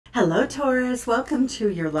Hello, Taurus. Welcome to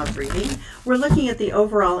your love reading. We're looking at the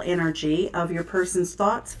overall energy of your person's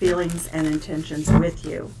thoughts, feelings, and intentions with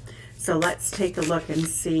you. So let's take a look and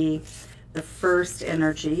see. The first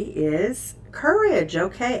energy is courage.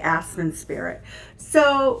 Okay, Aspen spirit.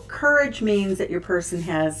 So courage means that your person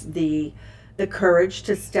has the courage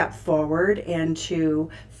to step forward and to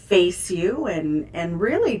face you and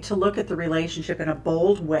really to look at the relationship in a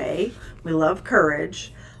bold way. We love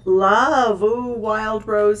courage. Love, ooh, wild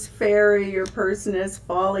rose fairy, your person is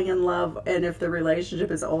falling in love, and if the relationship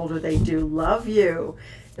is older, they do love you.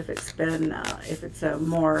 If it's been, if it's a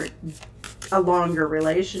longer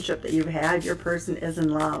relationship that you've had, your person is in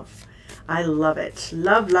love. I love it.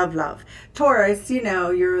 Love, love, love. Taurus, you know,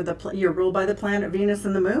 you're ruled by the planet Venus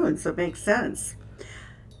and the moon, so it makes sense.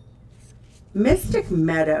 Mystic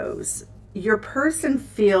Meadows, your person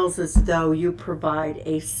feels as though you provide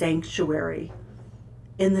a sanctuary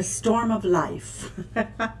in the storm of life.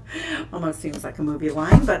 Almost seems like a movie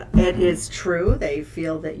line, but it is true. They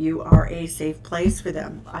feel that you are a safe place for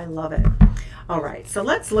them. I love it. All right, so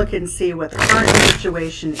let's look and see what the current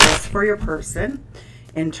situation is for your person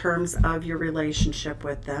in terms of your relationship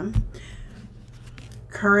with them.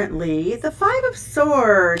 Currently, the Five of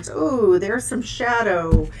Swords. Ooh, there's some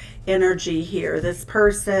shadow energy here. This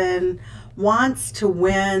person wants to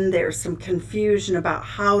win. There's some confusion about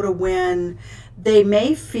how to win. They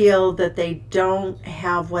may feel that they don't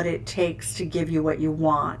have what it takes to give you what you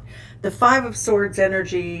want. The Five of Swords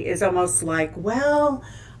energy is almost like, well,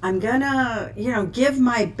 I'm gonna, give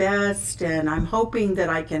my best, and I'm hoping that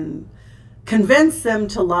I can convince them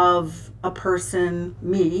to love a person,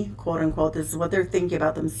 me, quote unquote. This is what they're thinking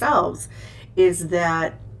about themselves, is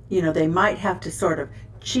that, they might have to sort of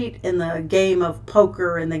cheat in the game of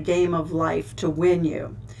poker, in the game of life, to win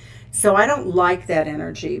you. So I don't like that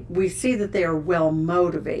energy. We see that they are well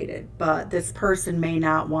motivated, but this person may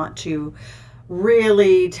not want to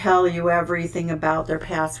really tell you everything about their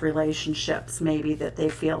past relationships, maybe that they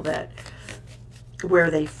feel that where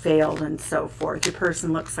they failed and so forth. Your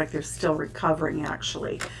person looks like they're still recovering,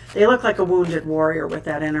 actually. They look like a wounded warrior with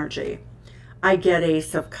that energy. I get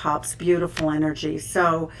Ace of Cups, beautiful energy.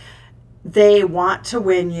 So they want to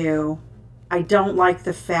win you. I don't like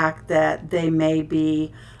the fact that they may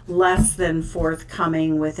be less than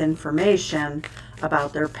forthcoming with information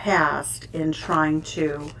about their past in trying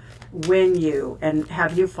to win you and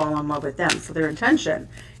have you fall in love with them. So their intention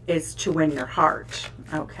is to win your heart.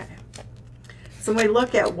 Okay. So when we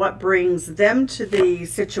look at what brings them to the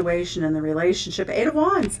situation and the relationship, Eight of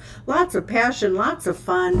Wands, lots of passion, lots of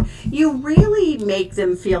fun. You really make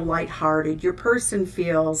them feel lighthearted. Your person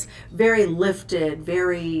feels very lifted,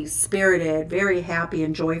 very spirited, very happy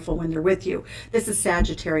and joyful when they're with you. This is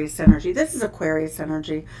Sagittarius energy. This is Aquarius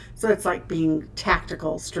energy. So it's like being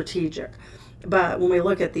tactical, strategic. But when we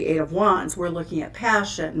look at the Eight of Wands, we're looking at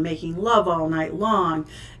passion, making love all night long,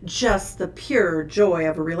 just the pure joy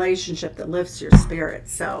of a relationship that lifts your spirit.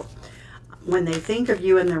 So when they think of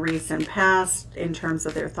you in the recent past, in terms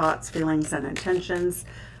of their thoughts, feelings, and intentions,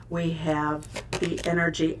 we have the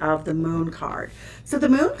energy of the Moon card. So the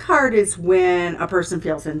Moon card is when a person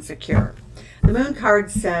feels insecure. The Moon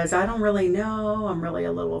card says, I don't really know, I'm really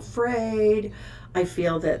a little afraid. I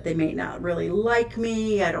feel that they may not really like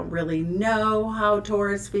me. I don't really know how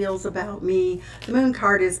Taurus feels about me. The Moon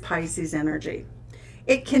card is Pisces energy.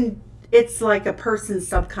 It's like a person's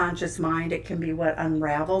subconscious mind. It can be what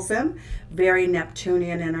unravels them. Very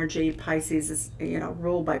Neptunian energy. Pisces is,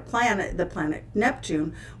 ruled by the planet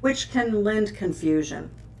Neptune, which can lend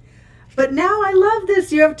confusion. But now I love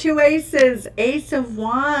this. You have two aces. Ace of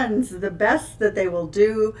Wands, the best that they will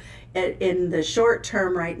do in the short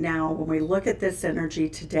term right now. When we look at this energy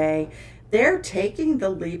today, they're taking the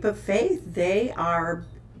leap of faith. They are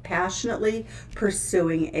passionately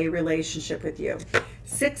pursuing a relationship with you.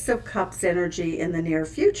 Six of Cups energy in the near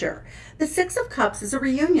future. The Six of Cups is a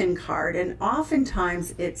reunion card, and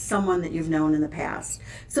oftentimes it's someone that you've known in the past.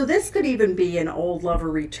 So this could even be an old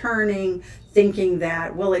lover returning, thinking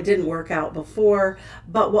that, well, it didn't work out before.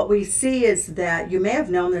 But what we see is that you may have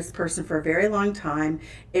known this person for a very long time.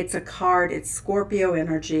 It's a card, it's Scorpio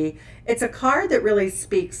energy. It's a card that really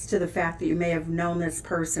speaks to the fact that you may have known this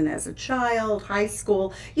person as a child, high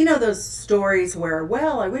school. You know those stories where,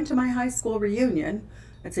 well, I went to my high school reunion.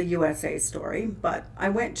 It's a USA story, but I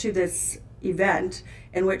went to this event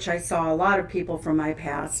in which I saw a lot of people from my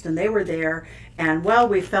past, and they were there, and well,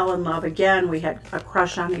 we fell in love again. We had a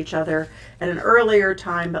crush on each other at an earlier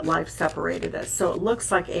time, but life separated us. So it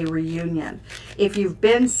looks like a reunion. If you've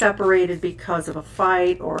been separated because of a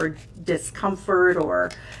fight or discomfort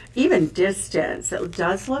or even distance, it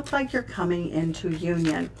does look like you're coming into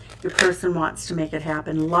union. Your person wants to make it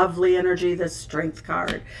happen. Lovely energy, the Strength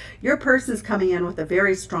card. Your person's coming in with a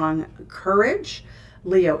very strong courage,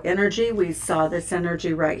 Leo energy. We saw this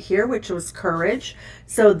energy right here, which was courage.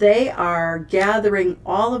 So they are gathering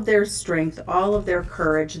all of their strength, all of their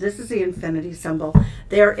courage. This is the infinity symbol.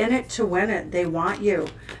 They are in it to win it. They want you.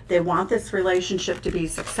 They want this relationship to be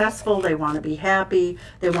successful. They want to be happy.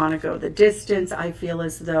 They want to go the distance. I feel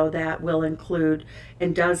as though that will include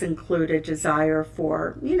and does include a desire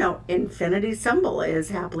for, you know, infinity symbol is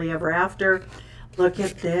happily ever after. Look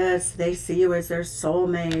at this. They see you as their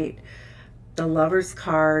soulmate. The Lover's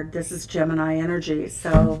card, this is Gemini energy.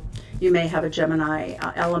 So you may have a Gemini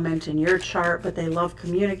element in your chart, but they love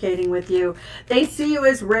communicating with you. They see you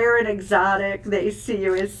as rare and exotic. They see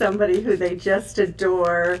you as somebody who they just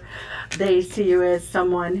adore. They see you as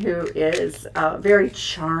someone who is very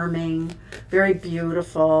charming, very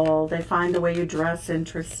beautiful. They find the way you dress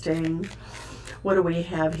interesting. What do we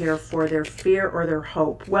have here for their fear or their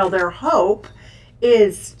hope? Well, their hope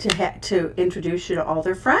is to introduce you to all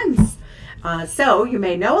their friends. So you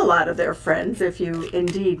may know a lot of their friends if you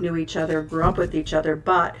indeed knew each other, grew up with each other,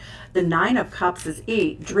 but the Nine of Cups is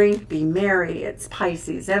eat, drink, be merry. It's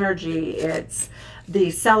Pisces energy. It's the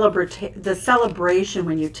celebration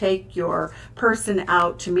when you take your person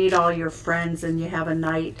out to meet all your friends and you have a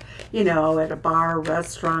night, you know, at a bar,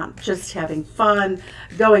 restaurant, just having fun,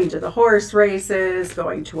 going to the horse races,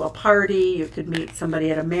 going to a party. You could meet somebody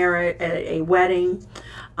at a wedding.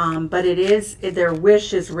 But their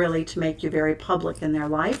wish is really to make you very public in their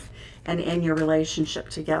life and in your relationship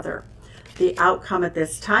together. The outcome at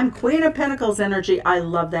this time, Queen of Pentacles energy. I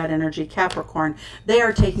love that energy. Capricorn, they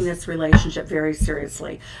are taking this relationship very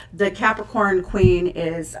seriously. The Capricorn Queen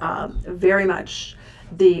is very much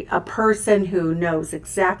a person who knows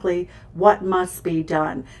exactly what must be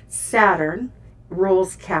done. Saturn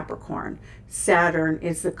rules Capricorn. Saturn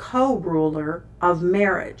is the co-ruler of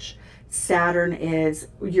marriage. Saturn is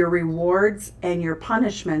your rewards and your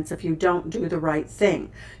punishments if you don't do the right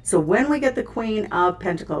thing. So when we get the Queen of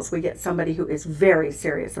Pentacles, we get somebody who is very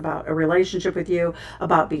serious about a relationship with you,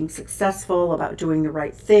 about being successful, about doing the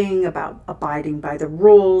right thing, about abiding by the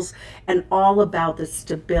rules, and all about the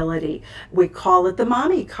stability. We call it the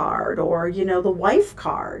mommy card, or, you know, the wife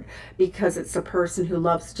card, because it's a person who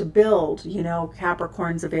loves to build. You know,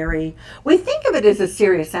 Capricorn's we think of it as a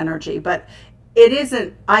serious energy, but it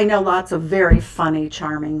isn't. I know lots of very funny,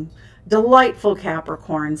 charming, delightful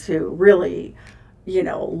Capricorns who really, you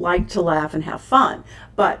know, like to laugh and have fun.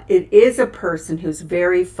 But it is a person who's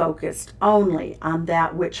very focused only on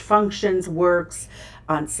that which functions, works,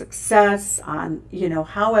 on success, on, you know,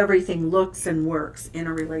 how everything looks and works in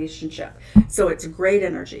a relationship. So it's great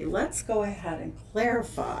energy. Let's go ahead and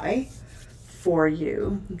clarify for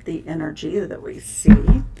you the energy that we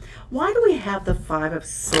see. Why do we have the Five of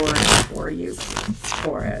Swords for you,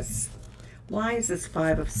 Taurus? Why is this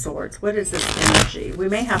Five of Swords? What is this energy? We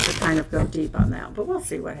may have to kind of go deep on that, but we'll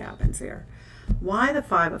see what happens here. Why the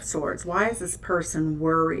Five of Swords? Why is this person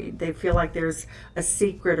worried? They feel like there's a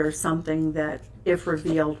secret or something that, if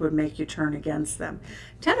revealed, would make you turn against them.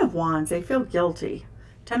 Ten of Wands, they feel guilty.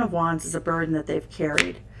 Ten of Wands is a burden that they've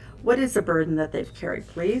carried. What is the burden that they've carried,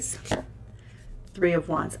 please? Three of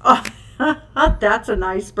Wands. Oh, that's a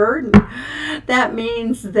nice burden. That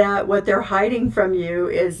means that what they're hiding from you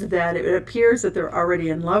is that it appears that they're already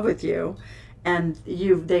in love with you, and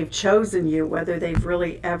they've chosen you, whether they've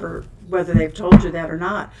told you that or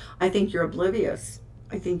not. I think you're oblivious.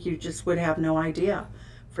 I think you just would have no idea,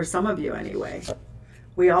 for some of you anyway.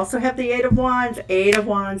 We also have the Eight of Wands, Eight of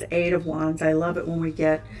Wands, Eight of Wands. I love it when we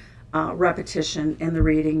get repetition in the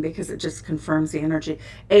reading because it just confirms the energy.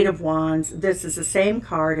 Eight of Wands. This is the same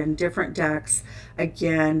card in different decks.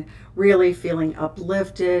 Again, really feeling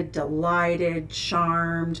uplifted, delighted,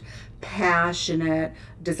 charmed, passionate,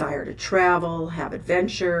 desire to travel, have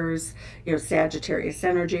adventures, you know, Sagittarius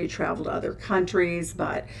energy, travel to other countries.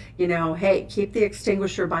 But, you know, hey, keep the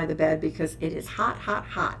extinguisher by the bed because it is hot, hot,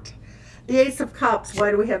 hot. The Ace of Cups.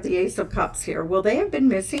 Why do we have the Ace of Cups here? Well, they have been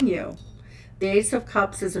missing you. The Ace of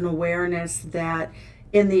Cups is an awareness that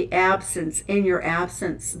in your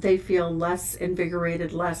absence, they feel less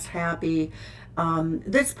invigorated, less happy.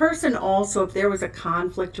 This person also, if there was a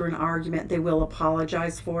conflict or an argument, they will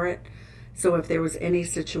apologize for it. So if there was any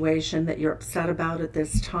situation that you're upset about at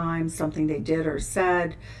this time, something they did or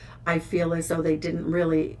said, I feel as though they didn't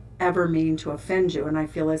really ever mean to offend you, and I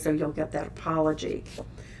feel as though you'll get that apology.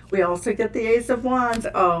 We also get the Ace of Wands.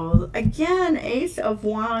 Oh, again, Ace of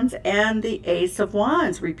Wands and the Ace of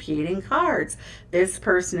Wands, repeating cards. This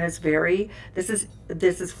person is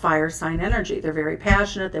this is fire sign energy. They're very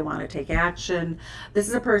passionate. They want to take action. This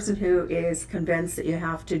is a person who is convinced that you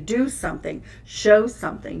have to do something, show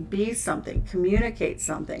something, be something, communicate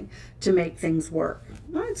something to make things work.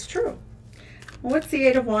 Well, it's true. What's the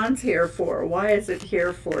Eight of Wands here for? Why is it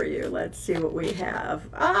here for you? Let's see what we have.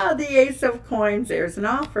 Ah, the Ace of Coins. There's an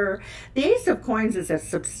offer. The Ace of Coins is a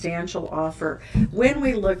substantial offer. When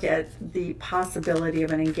we look at the possibility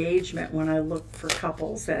of an engagement, when I look for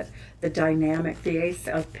couples at the dynamic, the Ace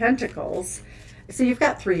of Pentacles. So you've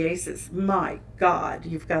got three aces. My God,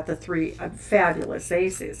 you've got the three fabulous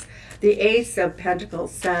aces. The Ace of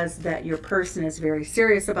Pentacles says that your person is very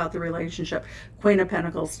serious about the relationship. Queen of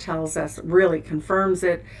Pentacles tells us, really confirms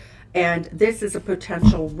it. And this is a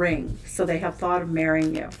potential ring. So they have thought of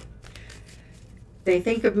marrying you. They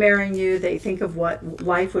think of marrying you. They think of what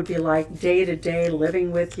life would be like day to day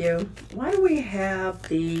living with you. Why do we have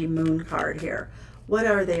the Moon card here? What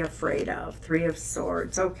are they afraid of? Three of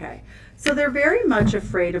Swords. Okay. So they're very much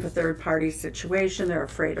afraid of a third-party situation. They're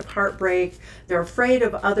afraid of heartbreak. They're afraid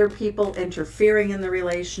of other people interfering in the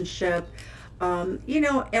relationship. You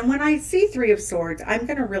know, and when I see Three of Swords, I'm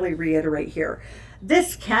going to really reiterate here.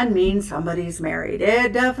 This can mean somebody's married.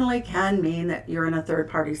 It definitely can mean that you're in a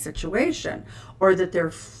third-party situation, or that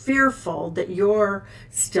they're fearful that you're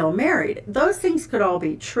still married. Those things could all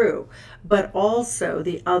be true, but also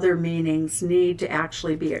the other meanings need to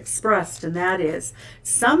actually be expressed, and that is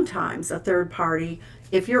sometimes a third party,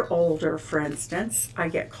 if you're older, for instance, I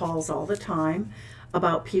get calls all the time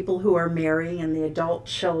about people who are marrying and the adult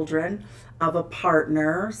children of a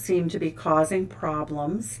partner seem to be causing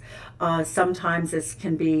problems. Sometimes this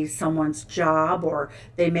can be someone's job, or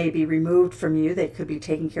they may be removed from you. They could be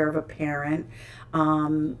taking care of a parent.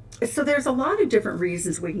 So there's a lot of different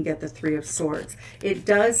reasons we can get the Three of Swords. It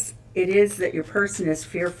is that your person is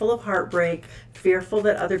fearful of heartbreak, fearful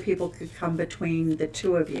that other people could come between the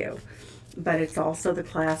two of you. But it's also the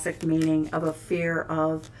classic meaning of a fear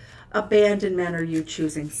of abandonment, or you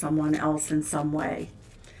choosing someone else in some way.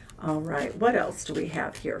 All right, what else do we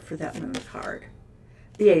have here for that Moon card?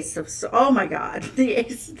 The Ace of Swords. Oh my God, the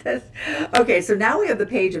Ace. Okay, so now we have the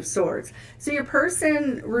Page of Swords. So your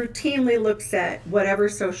person routinely looks at whatever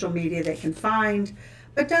social media they can find.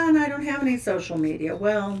 But Donna, I don't have any social media.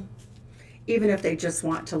 Well, even if they just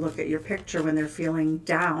want to look at your picture when they're feeling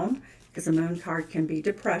down, because the Moon card can be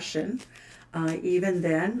depression, even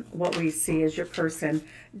then, what we see is your person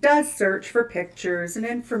does search for pictures and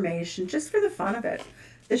information just for the fun of it.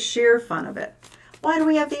 The sheer fun of it. Why do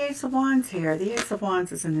we have the Ace of Wands here? The Ace of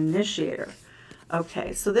Wands is an initiator.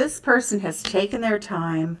 Okay, so this person has taken their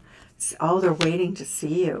time. Oh, they're waiting to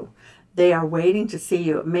see you. They are waiting to see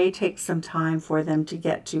you. It may take some time for them to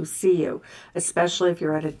get to see you, especially if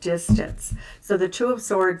you're at a distance. So the Two of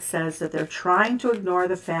Swords says that they're trying to ignore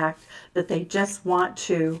the fact that they just want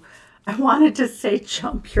to, I wanted to say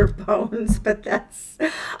jump your bones, but that's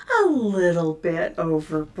a little bit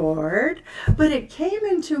overboard. But it came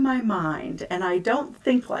into my mind, and I don't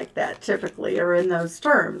think like that typically or in those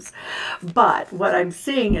terms. But what I'm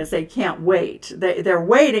seeing is they can't wait. They're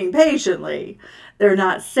waiting patiently. They're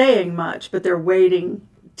not saying much, but they're waiting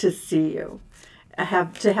to see you. To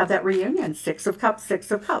have that reunion. Six of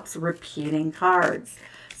Cups, repeating cards.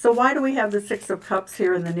 So why do we have the Six of Cups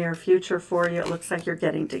here in the near future for you? It looks like you're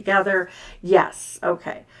getting together. Yes,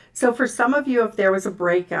 okay. So for some of you, if there was a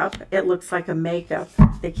breakup, it looks like a makeup.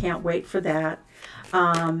 They can't wait for that.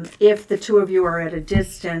 If the two of you are at a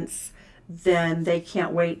distance, then they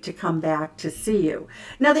can't wait to come back to see you.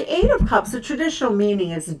 Now, the Eight of Cups, the traditional meaning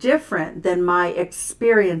is different than my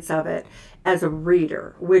experience of it as a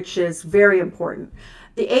reader, which is very important.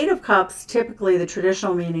 The Eight of Cups, typically the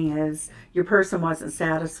traditional meaning is your person wasn't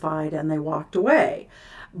satisfied and they walked away.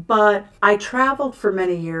 But I traveled for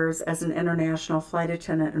many years as an international flight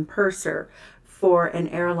attendant and purser for an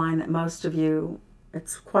airline that most of you,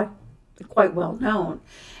 it's quite well known.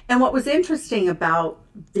 And what was interesting about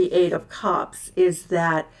the Eight of Cups is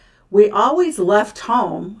that we always left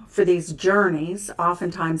home for these journeys,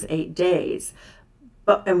 oftentimes 8 days.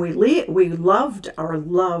 And we love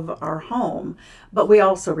our home, but we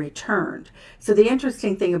also returned. So the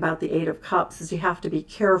interesting thing about the Eight of Cups is you have to be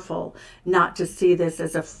careful not to see this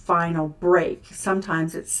as a final break.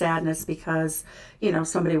 Sometimes it's sadness because, you know,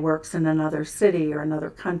 somebody works in another city or another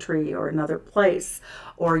country or another place,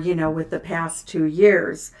 or, you know, with the past 2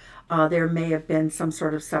 years, there may have been some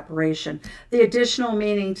sort of separation. The additional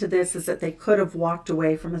meaning to this is that they could have walked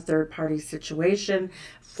away from a third-party situation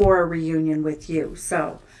for a reunion with you.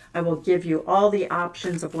 So I will give you all the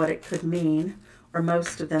options of what it could mean, or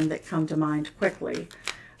most of them that come to mind quickly,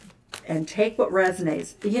 and take what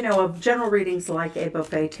resonates. You know, a general reading's like a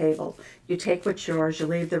buffet table. You take what's yours, you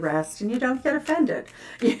leave the rest, and you don't get offended.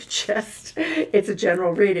 You just, it's a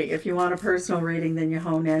general reading. If you want a personal reading, then you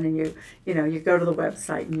hone in and you go to the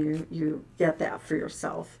website and you get that for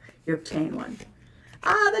yourself. You obtain one.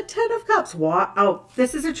 The Ten of Cups. Oh,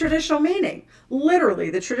 this is a traditional meaning. Literally,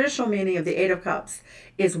 the traditional meaning of the Eight of Cups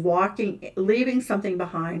is leaving something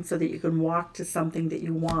behind so that you can walk to something that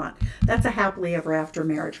you want. That's a happily ever after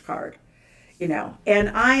marriage card, you know. And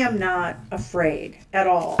I am not afraid at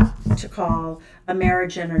all to call a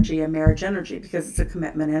marriage energy because it's a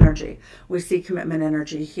commitment energy. We see commitment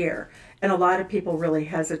energy here. And a lot of people really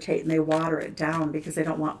hesitate and they water it down because they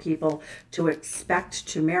don't want people to expect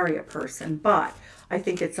to marry a person. But I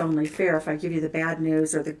think it's only fair if I give you the bad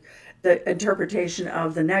news or the interpretation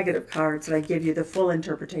of the negative cards, that I give you the full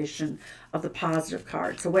interpretation of the positive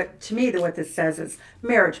cards. So what this says is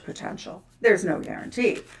marriage potential. There's no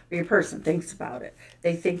guarantee. But your person thinks about it.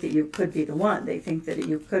 They think that you could be the one. They think that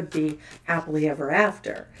you could be happily ever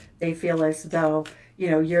after. They feel as though, you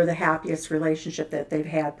know, you're the happiest relationship that they've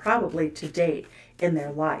had probably to date in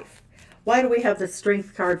their life. Why do we have the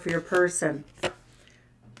Strength card for your person?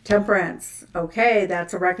 Temperance. Okay,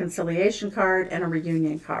 that's a reconciliation card and a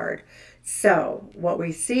reunion card. So what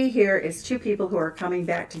we see here is two people who are coming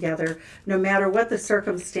back together, no matter what the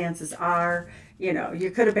circumstances are. You know, you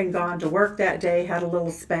could have been gone to work that day, had a little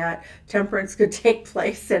spat. Temperance could take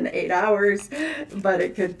place in 8 hours, but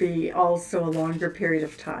it could be also a longer period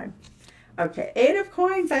of time. Okay, Eight of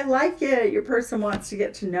Coins. I like it. Your person wants to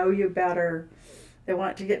get to know you better. They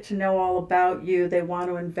want to get to know all about you. They want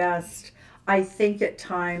to invest. I think at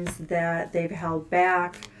times that they've held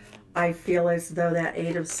back. I feel as though that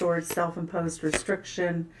Eight of Swords self-imposed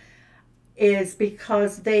restriction is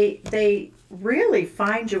because they really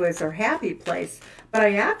find you as their happy place. But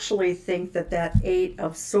I actually think that that Eight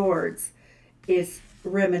of Swords is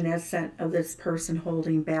reminiscent of this person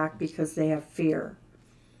holding back because they have fear.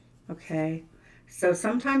 Okay? So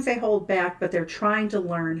sometimes they hold back, but they're trying to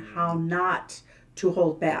learn how not to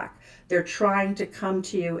hold back. They're trying to come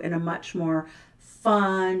to you in a much more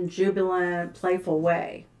fun, jubilant, playful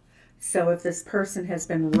way. So if this person has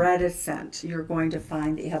been reticent, you're going to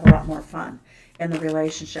find that you have a lot more fun in the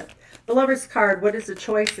relationship. The Lover's card, what is the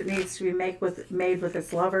choice that needs to be made with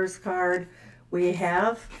this Lover's card? We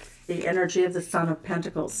have the energy of the Son of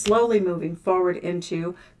Pentacles, slowly moving forward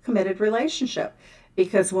into committed relationship.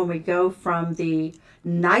 Because when we go from the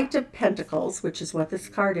Knight of Pentacles, which is what this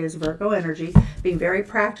card is, Virgo energy, being very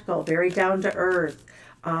practical, very down to earth,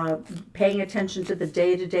 paying attention to the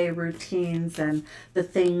day-to-day routines and the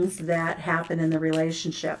things that happen in the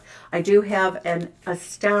relationship. I do have an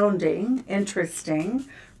astounding, interesting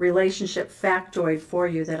relationship factoid for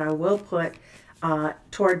you that I will put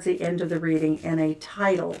towards the end of the reading in a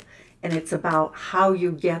title. And it's about how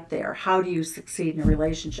you get there. How do you succeed in a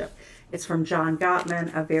relationship? It's from John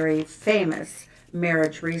Gottman, a very famous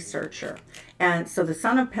marriage researcher. And so the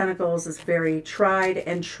Son of Pentacles is very tried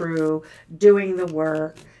and true, doing the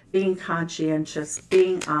work, being conscientious,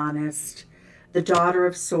 being honest. The Daughter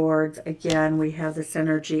of Swords, again, we have this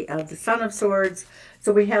energy of the Son of Swords.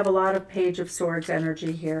 So we have a lot of Page of Swords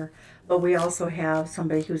energy here, but we also have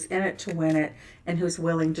somebody who's in it to win it and who's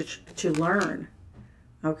willing to learn.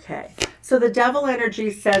 Okay, so the Devil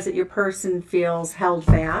energy says that your person feels held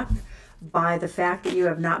back by the fact that you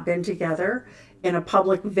have not been together in a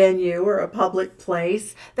public venue or a public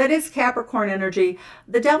place. That is Capricorn energy.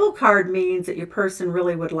 The Devil card means that your person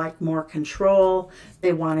really would like more control.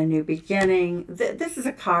 They want a new beginning. This is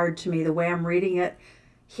a card to me, the way I'm reading it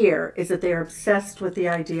here, is that they're obsessed with the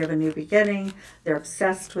idea of a new beginning. They're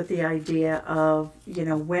obsessed with the idea of, you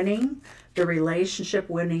know, winning the relationship,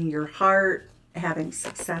 winning your heart, having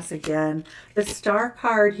success again. The Star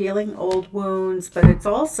card, healing old wounds, but it's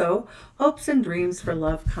also hopes and dreams for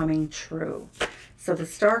love coming true. So the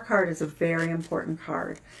Star card is a very important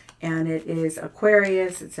card, and it is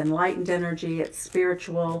Aquarius. It's enlightened energy. It's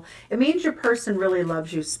spiritual. It means your person really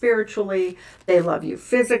loves you spiritually. They love you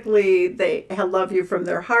physically. They love you from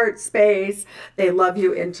their heart space. They love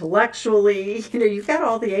you intellectually. You know, you've got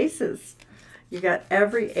all the aces. You got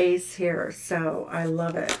every ace here, so I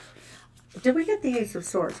love it. Did we get the Ace of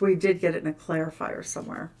Swords? We did get it in a clarifier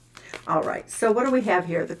somewhere. All right, so what do we have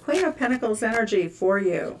here? The Queen of Pentacles energy for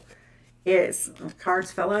you is,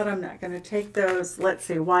 cards fell out, I'm not going to take those. Let's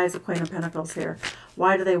see, why is the Queen of Pentacles here?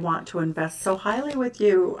 Why do they want to invest so highly with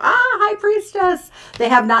you? High Priestess. They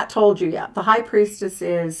have not told you yet. The High Priestess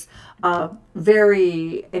is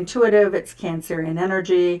very intuitive. It's Cancerian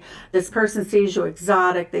energy. This person sees you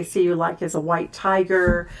exotic. They see you like as a white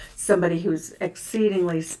tiger, somebody who's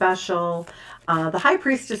exceedingly special. The High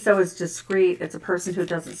Priestess, though, is discreet. It's a person who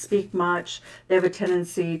doesn't speak much. They have a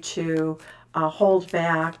tendency to hold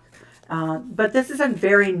back. But this is a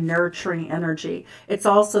very nurturing energy. It's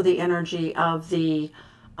also the energy of the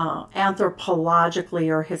anthropologically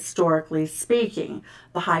or historically speaking.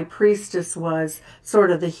 The High Priestess was sort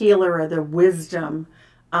of the healer or the wisdom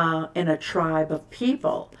in a tribe of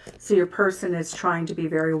people. So your person is trying to be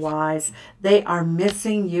very wise. They are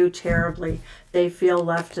missing you terribly. They feel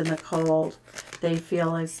left in the cold. They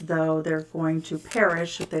feel as though they're going to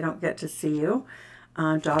perish if they don't get to see you.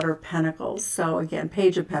 Daughter of Pentacles. So again,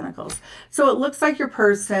 Page of Pentacles. So it looks like your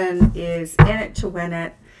person is in it to win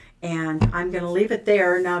it. And I'm going to leave it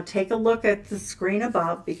there. Now take a look at the screen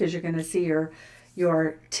above, because you're going to see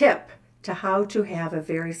your tip to how to have a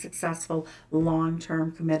very successful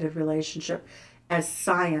long-term committed relationship as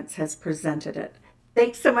science has presented it.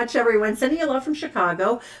 Thanks so much, everyone. Sending you love from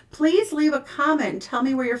Chicago. Please leave a comment and tell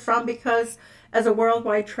me where you're from, because as a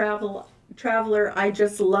worldwide traveler, I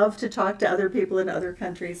just love to talk to other people in other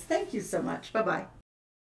countries. Thank you so much. Bye-bye.